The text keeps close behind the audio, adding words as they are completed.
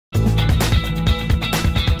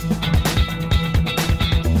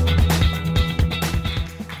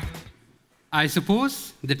I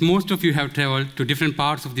suppose that most of you have traveled to different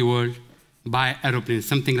parts of the world by aeroplane,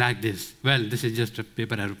 something like this. Well, this is just a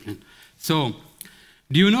paper aeroplane. So,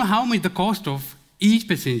 do you know how much the cost of each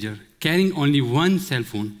passenger carrying only one cell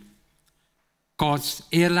phone costs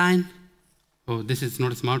airline? Oh, this is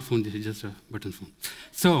not a smartphone, this is just a button phone.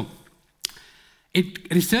 So,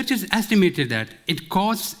 researchers estimated that it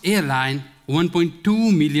costs airline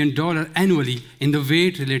 $1.2 million annually in the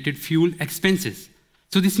weight-related fuel expenses.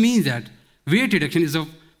 So this means that weight reduction is of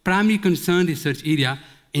primary concern research area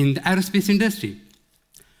in the aerospace industry.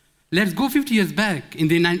 Let's go 50 years back in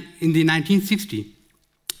the 1960s.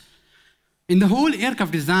 In the whole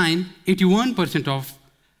aircraft design, 81% of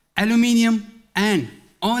aluminum and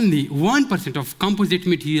only 1% of composite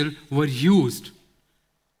material were used.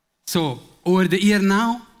 So over the year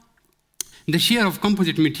now, the share of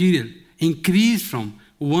composite material increased from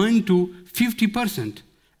 1 to 50%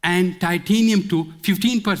 and titanium to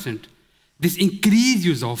 15%. This increased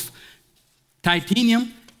use of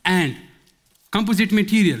titanium and composite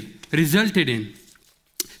material resulted in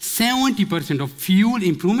 70% of fuel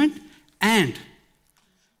improvement and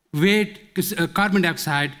carbon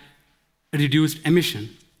dioxide reduced emission.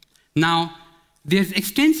 Now, there's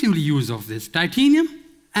extensive use of this titanium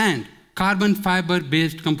and carbon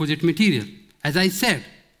fiber-based composite material, as I said.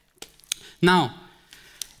 Now,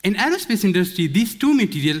 in aerospace industry, these two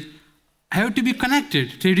materials have to be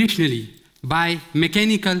connected traditionally by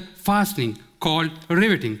mechanical fastening called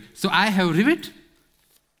riveting. So I have rivet,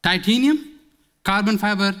 titanium, carbon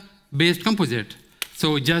fiber-based composite.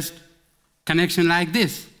 So just connection like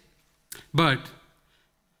this. But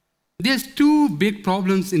there's two big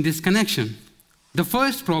problems in this connection. The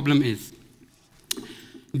first problem is,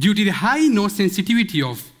 due to the high node sensitivity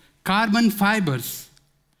of carbon fibers,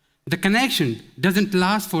 the connection doesn't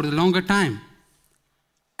last for a longer time.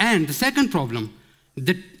 And the second problem,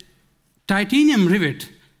 the titanium rivet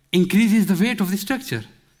increases the weight of the structure.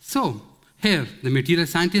 So here, the material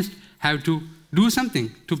scientists have to do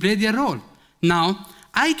something to play their role. Now,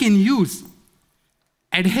 I can use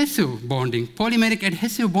adhesive bonding, polymeric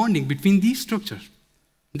adhesive bonding between these structures.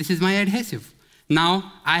 This is my adhesive.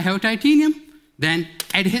 Now, I have titanium, then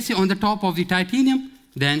adhesive on the top of the titanium,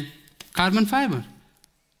 then carbon fiber.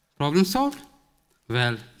 Problem solved?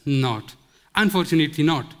 Well, not. Unfortunately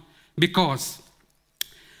not. Because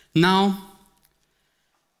now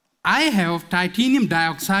I have titanium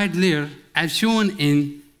dioxide layer as shown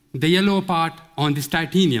in the yellow part on this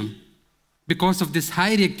titanium because of this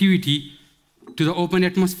high reactivity to the open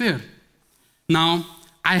atmosphere. Now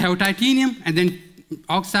I have titanium and then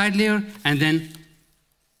oxide layer and then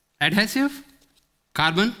adhesive,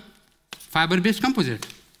 carbon, fiber-based composite.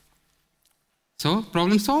 So,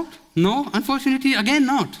 problem solved? No, unfortunately, again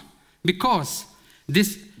not. Because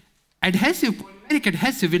this adhesive, polymeric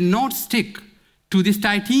adhesive will not stick to this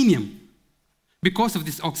titanium because of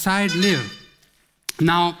this oxide layer.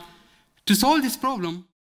 Now, to solve this problem,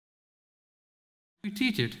 we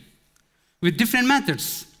treat it with different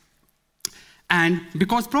methods. And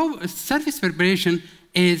because surface preparation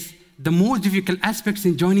is the most difficult aspects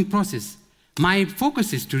in joining process, my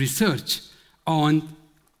focus is to research on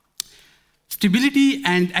stability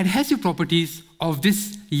and adhesive properties of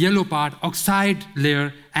this yellow part, oxide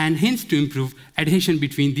layer, and hence to improve adhesion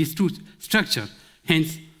between these two structures.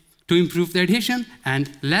 Hence, to improve the adhesion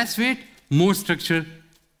and less weight, more structure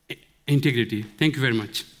integrity. Thank you very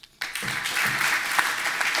much.